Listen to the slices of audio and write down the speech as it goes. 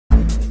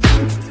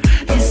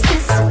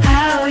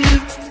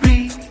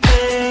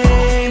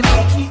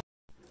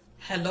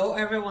Hello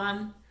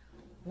everyone,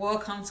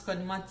 welcome to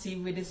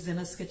ConnieMartsTV. This is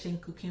Zena's Kitchen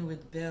Cooking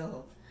with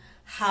Bill.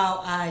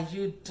 How are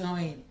you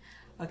doing?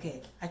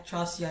 Okay, I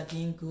trust you are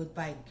doing good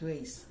by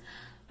grace.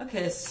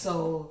 Okay,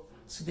 so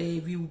today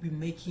we will be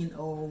making,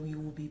 or we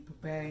will be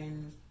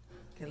preparing,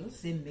 okay,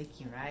 let's say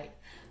making, right?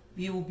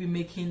 We will be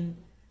making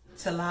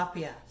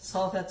tilapia,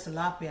 salted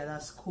tilapia,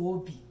 that's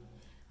Koobi,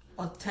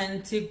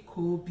 authentic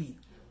Koobi.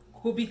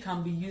 Koobi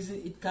can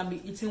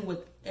be eaten with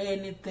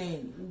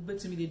anything.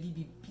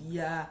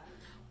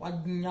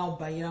 What now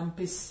by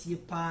Rampesi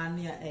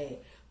Pania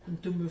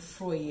Kuntum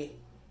Froye.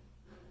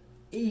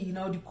 You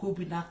know the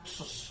Koobi not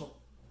so.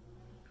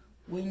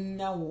 When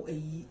now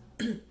a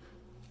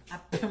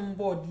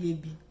pemboard ye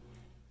be,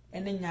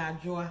 and then ya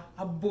joa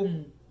a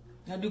boom.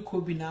 Now the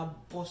Koobi now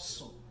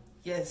bosso.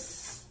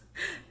 Yes,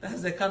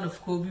 that's the kind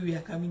of Koobi we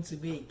are coming to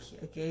make.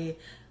 Okay,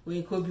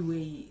 we Koobi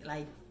we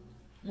like.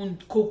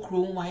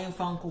 Cockroach, my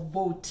fanko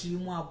boat, you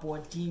more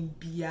boarding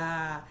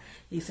beer.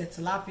 It's a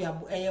tilapia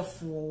air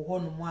for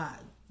 1 more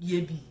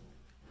yebi.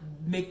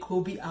 Make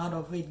Koobi out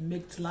of it,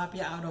 make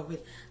tilapia out of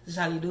it.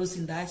 Especially those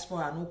in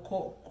diaspora, no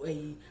cook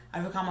a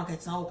African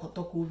markets now,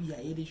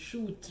 Koobi, they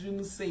shoot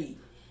trim say.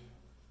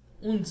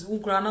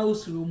 Ukrana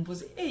usum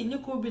was a new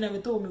Koobi never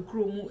told me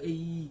chromo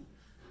a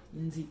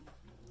indeed.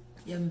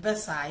 Yem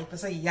besa,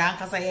 young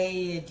as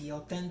I the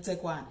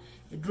authentic one.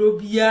 A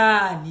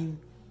drobia,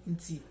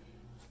 indeed.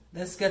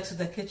 Let's get to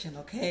the kitchen,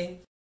 okay?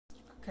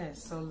 Okay,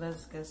 so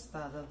let's get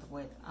started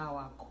with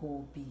our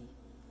Koobi,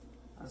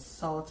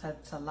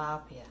 salted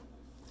tilapia.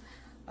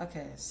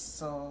 Okay,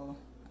 so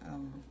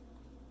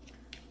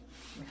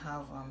we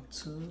have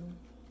 2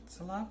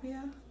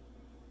 tilapia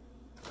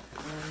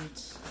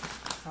and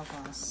have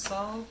our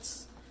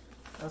salt.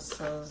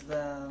 This is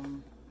the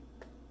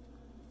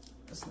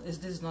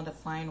this is not a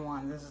fine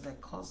one. This is the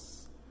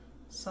coarse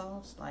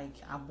salt, like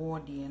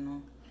aboard, you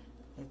know.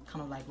 It's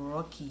kind of like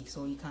rocky,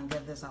 so you can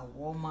get this at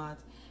Walmart,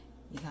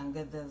 you can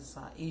get this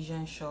at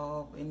Asian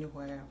shop,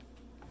 anywhere,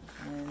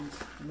 and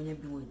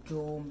maybe with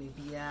Joe,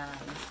 maybe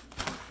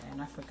in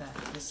Africa.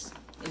 This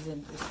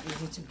isn't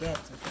easy to get,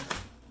 okay?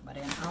 But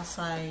then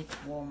outside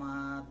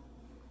Walmart,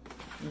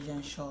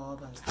 Asian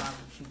shop and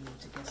stuff, you should be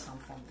able to get some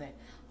from there.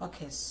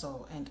 Okay,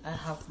 so and I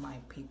have my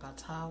paper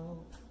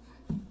towel.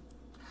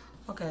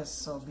 Okay,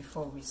 so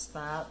before we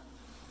start.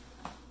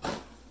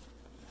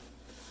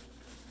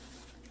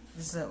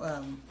 This is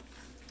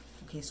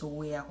okay, so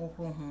we are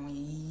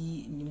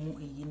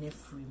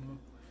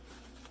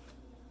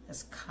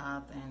it's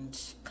cut and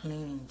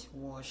cleaned,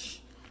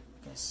 wash.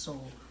 Okay, so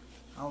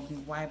I'll be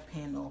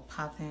wiping or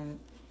patting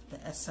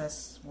the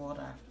excess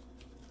water.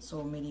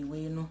 So many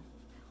way no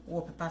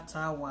paper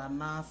towel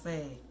now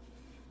say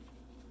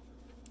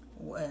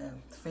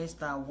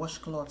first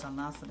washcloth and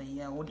after the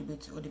year all the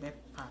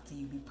party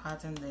you be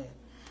patting the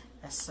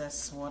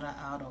excess water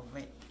out of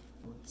it.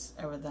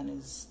 Everything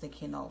is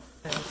sticking off.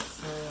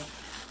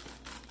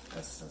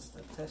 This is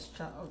the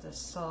texture of the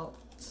salt.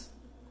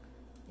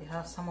 You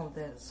have some of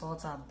the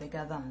salts are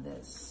bigger than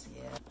this,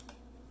 yeah.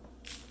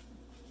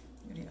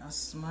 Really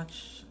as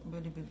much,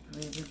 really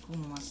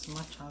as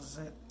much as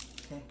it,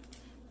 okay,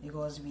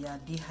 because we are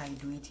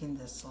dehydrating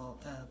the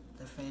salt,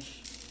 the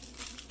fish.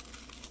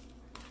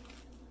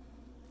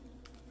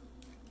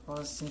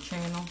 Because in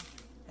China,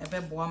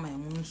 every boy my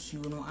moons you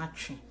know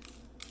action.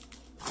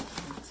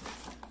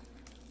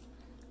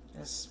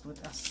 Just put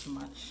as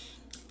much.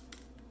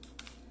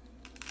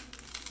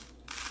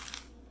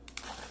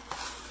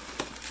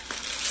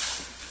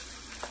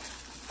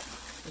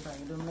 So that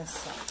you don't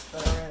mess up the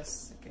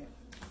rest, okay?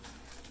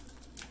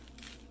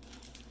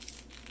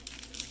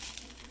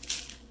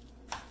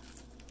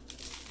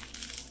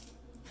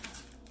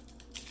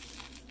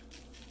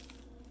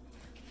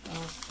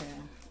 Okay.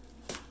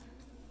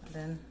 And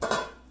then,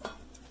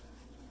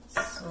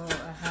 so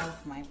I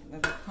have my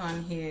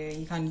pan here.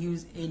 You can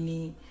use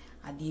any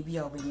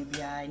adibia or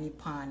any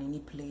pan, any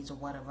plate or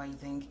whatever you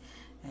think,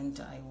 and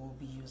I will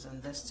be using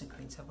this to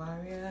create a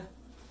barrier.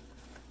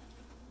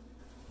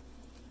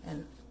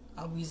 And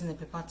I'll be using a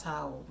paper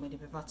towel, made a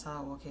paper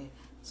towel, okay?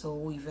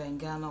 So if you're in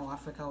Ghana or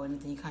Africa or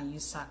anything, you can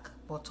use sack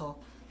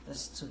bottle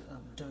just to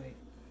do it.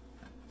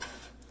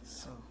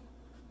 So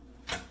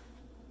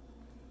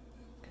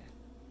okay,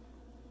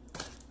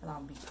 and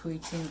I'll be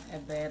creating a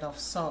bed of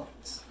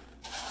salt.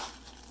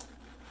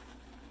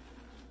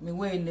 My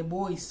way in the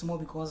bowl is small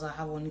because I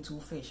have only 2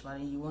 fish, but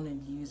you want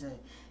to use a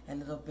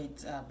little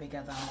bit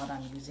bigger than what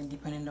I'm using,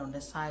 depending on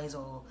the size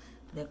or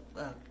the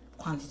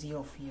quantity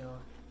of your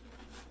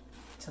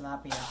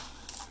tilapia.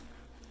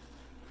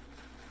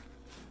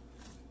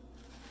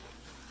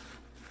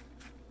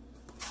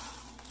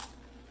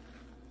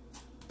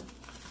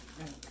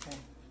 Okay.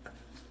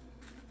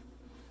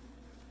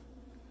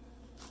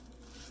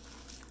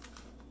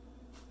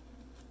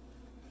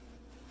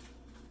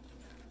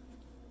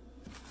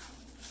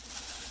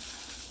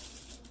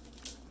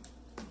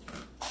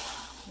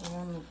 I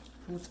want to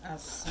put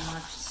as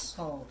much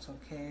salt,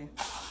 okay?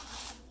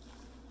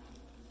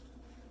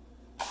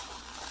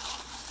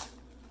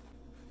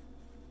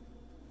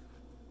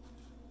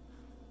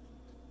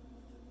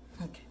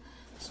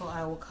 So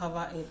I will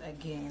cover it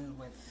again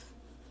with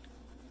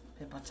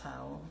paper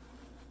towel.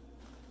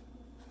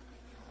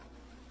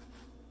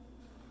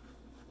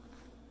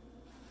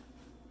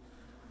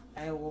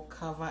 I will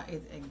cover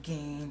it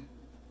again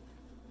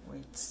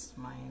with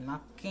my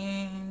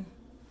napkin.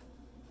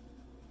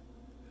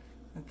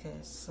 Okay,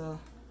 so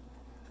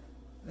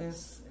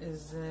this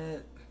is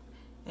it,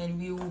 and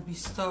we will be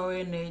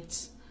storing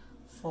it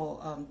for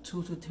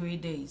 2 to 3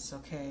 days.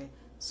 Okay,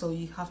 so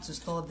you have to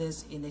store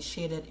this in a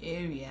shaded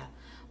area,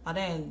 but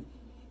then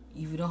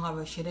if you don't have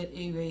a shaded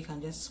area, you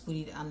can just put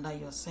it under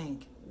your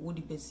sink. Would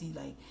it be see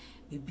like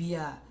maybe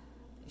a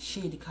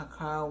shade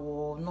kakra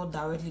or not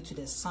directly to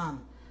the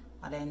sun?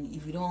 But then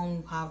if you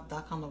don't have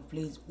that kind of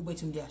place,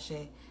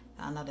 share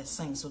under the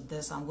sink. So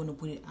this I'm going to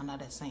put it under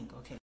the sink.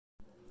 Okay.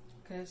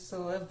 Okay,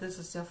 so if this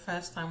is your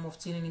first time of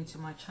tuning into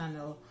my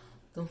channel,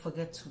 don't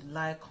forget to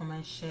like,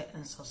 comment, share,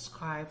 and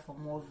subscribe for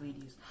more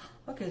videos.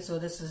 Okay, so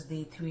this is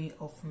day 3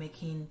 of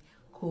making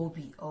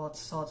Koobi or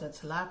salted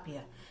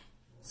tilapia.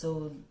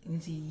 So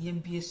into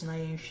YMBS and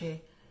I share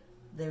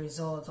the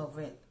result of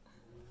it.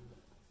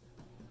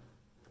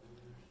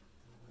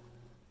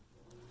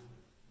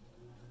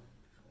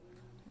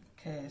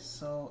 Okay,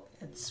 so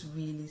it's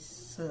really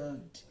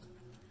soaked.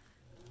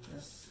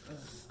 This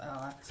is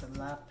our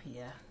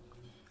tilapia.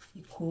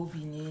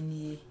 Koobi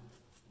nene.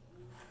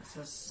 This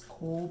is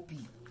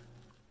Koobi.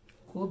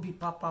 Koobi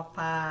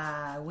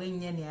papa when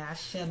ye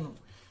asheno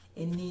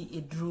any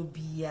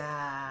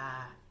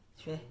edrobia.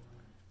 It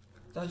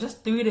was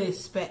just 3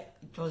 days spent.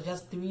 It was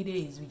just 3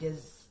 days. We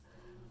just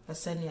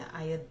send your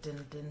eye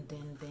din.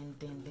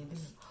 This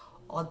is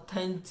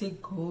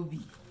authentic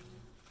Koobi.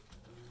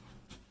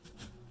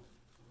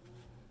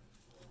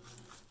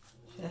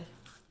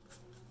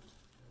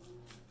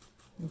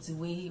 It's the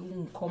way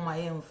you come I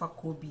am for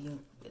Koobi.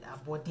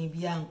 Abodi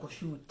bi anko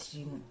shoot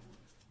mu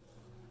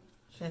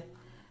she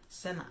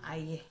send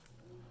aye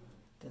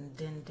den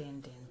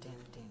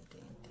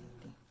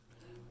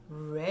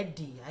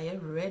ready. I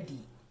am ready.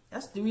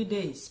 That's 3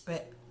 days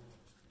spent.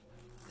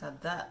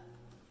 That's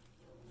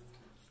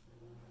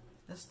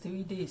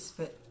 3 days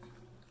spent.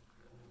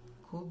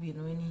 Koobi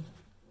no any.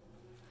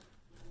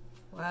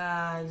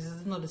 Wow, this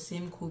is not the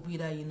same Koobi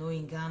that you know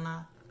in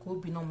Ghana.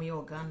 Koobi no me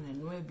Ghana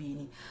and no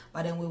be.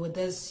 But then with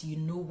this, you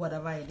know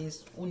whatever it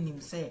is. Only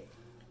say.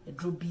 A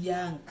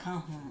drobia and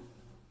come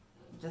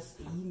just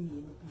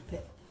in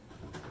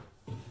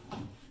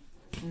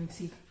and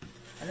see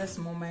at this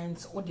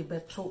moment all the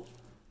better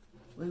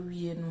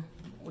we know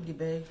all the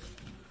bed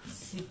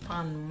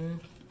sipan mu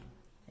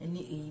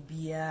any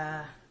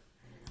abia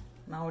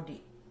now the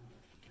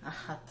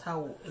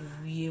ahataw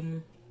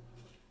ewiem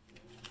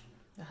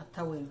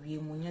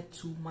yet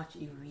too much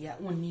area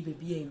only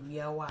baby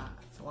area wa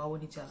so I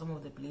want to tell some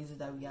of the places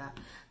that we are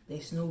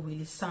there's no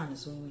really sun,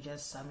 so we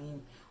just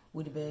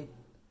with the bed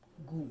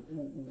go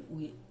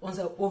we once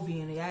a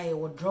oven I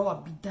will draw a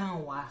bit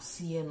down while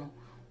seeing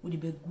with the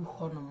big good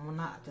honor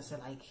na just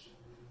like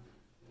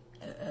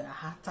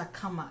hata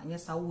kama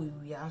yes I will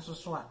we are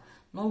so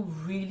not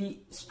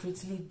really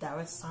strictly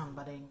direct sun,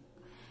 but then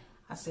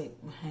I said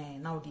hey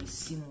now they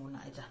see moon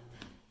aja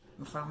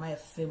from my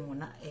film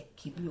na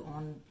keep you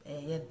on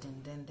then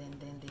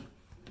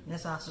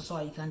yes also so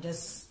you can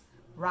just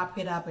wrap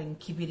it up and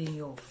keep it in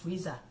your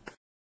freezer.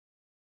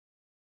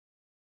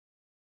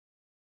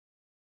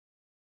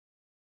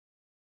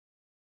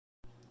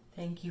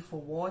 Thank you for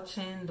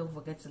watching. Don't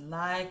forget to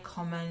like,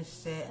 comment,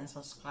 share, and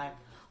subscribe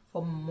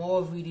for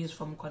more videos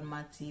from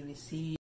ConnieMartsTV. See you.